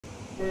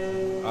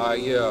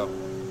Yeah.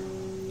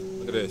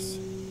 Look at this.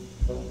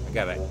 I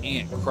got an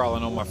ant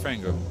crawling on my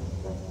finger.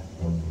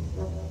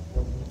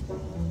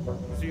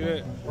 See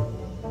that?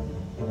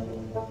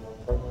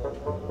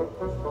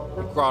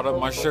 He crawled up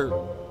my shirt.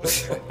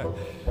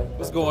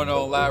 What's going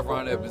on, Live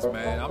Ron Evans,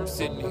 man? I'm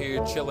sitting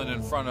here chilling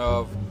in front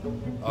of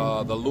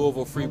the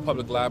Louisville Free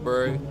Public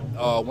Library.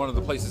 One of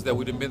the places that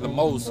we've been the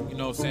most, you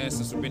know what I'm saying,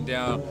 since we've been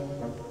down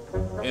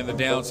in the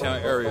downtown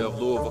area of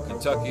Louisville,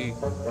 Kentucky.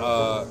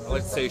 I'd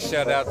like to say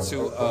shout out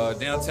to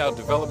Downtown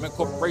Development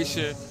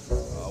Corporation,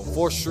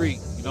 4th Street,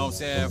 you know what I'm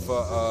saying,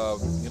 for,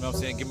 you know what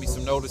I'm saying, give me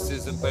some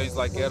notices and things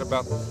like that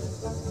about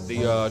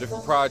the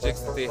different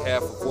projects that they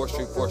have for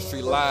 4th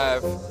Street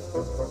Live.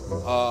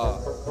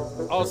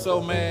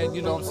 Also, man,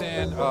 you know what I'm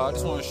saying, I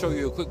just want to show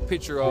you a quick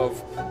picture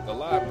of the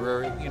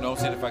library, you know what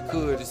I'm saying, if I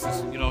could. This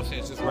is, you know what I'm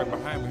saying, it's just right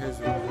behind me. Here's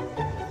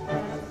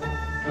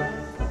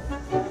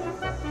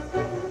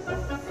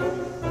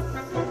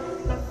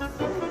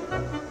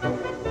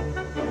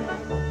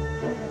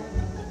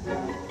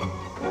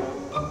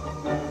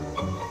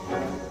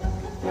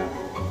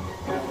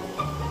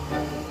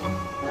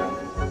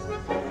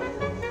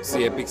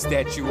see a big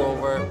statue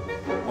over.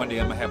 One day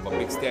I'm gonna have a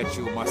big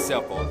statue of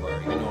myself over.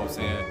 You know what I'm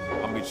saying?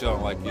 I'm gonna be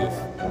chilling like this.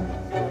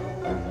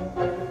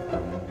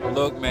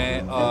 Look,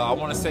 man, I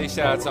want to say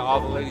shout out to all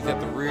the ladies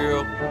at The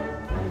Real.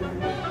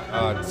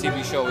 The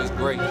TV show is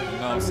great. You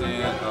know what I'm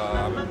saying?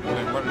 I've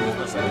been running as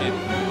much as I can.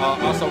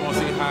 Also, want to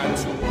say hi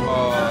to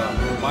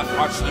my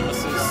arch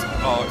nemesis,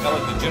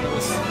 Ellen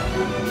DeGeneres.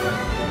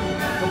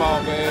 Come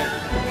on, man.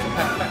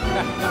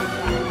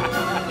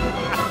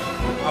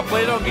 I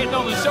plan on getting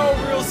on the show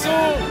real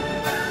soon.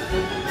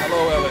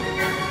 Hello, Ellen.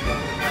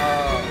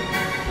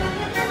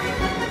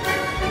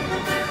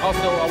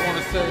 Also, I want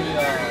to say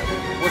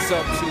what's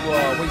up to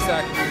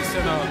Wayside Community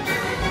Center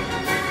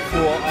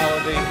for all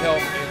of their help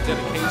and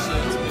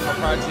dedication to my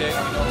project.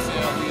 You know what I'm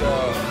saying? We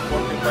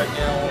working right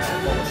now on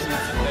some photo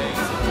shoots and things,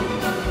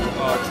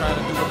 and, trying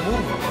to do a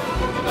movie.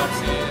 You know what I'm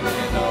saying? And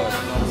you know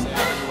what I'm saying?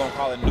 I think we're gonna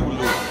call it New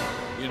Look.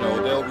 You know,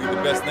 that'll be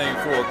the best name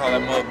for it. Call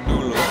that mug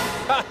New Look.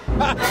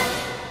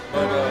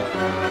 But,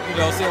 you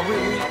know what I'm saying,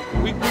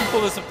 we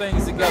pulling some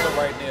things together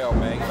right now,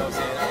 man, you know what I'm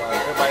saying,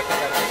 everybody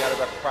think I forgot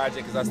about the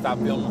project because I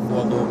stopped filming for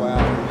a little while,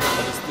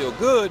 but it's still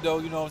good, though,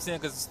 you know what I'm saying,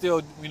 because it's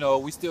still, you know,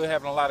 we still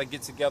having a lot of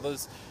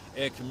get-togethers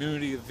and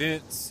community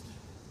events,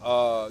 you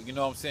know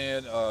what I'm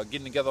saying,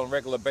 getting together on a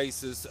regular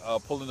basis,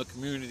 pulling the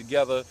community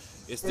together.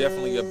 It's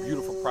definitely a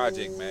beautiful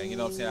project, man, you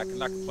know what I'm saying, I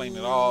cannot complain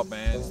at all,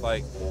 man. It's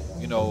like,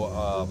 you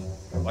know,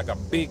 like a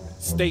big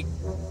steak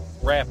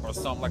wrap or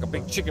something, like a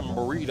big chicken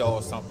burrito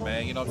or something,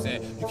 man, you know what I'm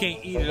saying? You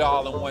can't eat it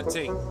all in one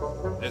take.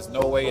 There's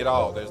no way at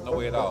all. There's no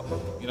way at all.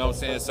 You know what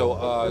I'm saying?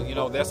 So, you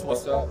know, that's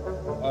what's up.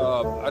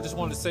 I just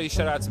wanted to say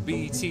shout out to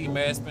BET,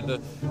 man. Spend a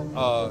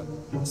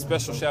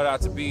special shout out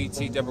to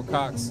BET, Deborah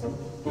Cox,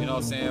 you know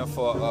what I'm saying,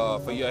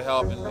 for your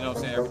help and, you know what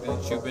I'm saying, everything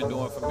that you've been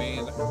doing for me.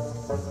 And,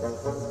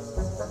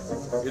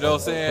 you know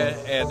what I'm saying?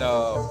 And,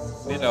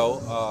 you know,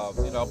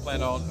 I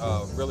plan on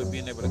really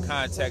being able to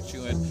contact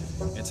you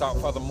and talk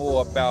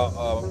furthermore about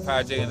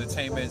 5J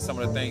Entertainment and some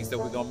of the things that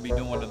we're going to be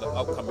doing in the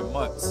upcoming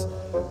months.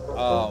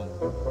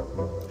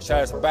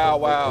 Shout out to Bow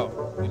Wow,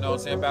 you know what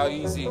I'm saying, Bow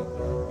Easy.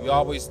 You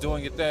always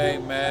doing your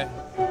thing, man.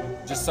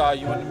 Just saw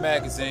you in the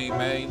magazine,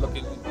 man. You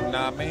looking, you know what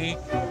I mean?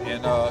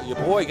 And your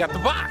boy got the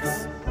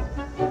box.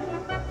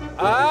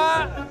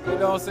 You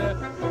know what I'm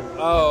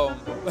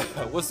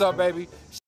saying? What's up, baby?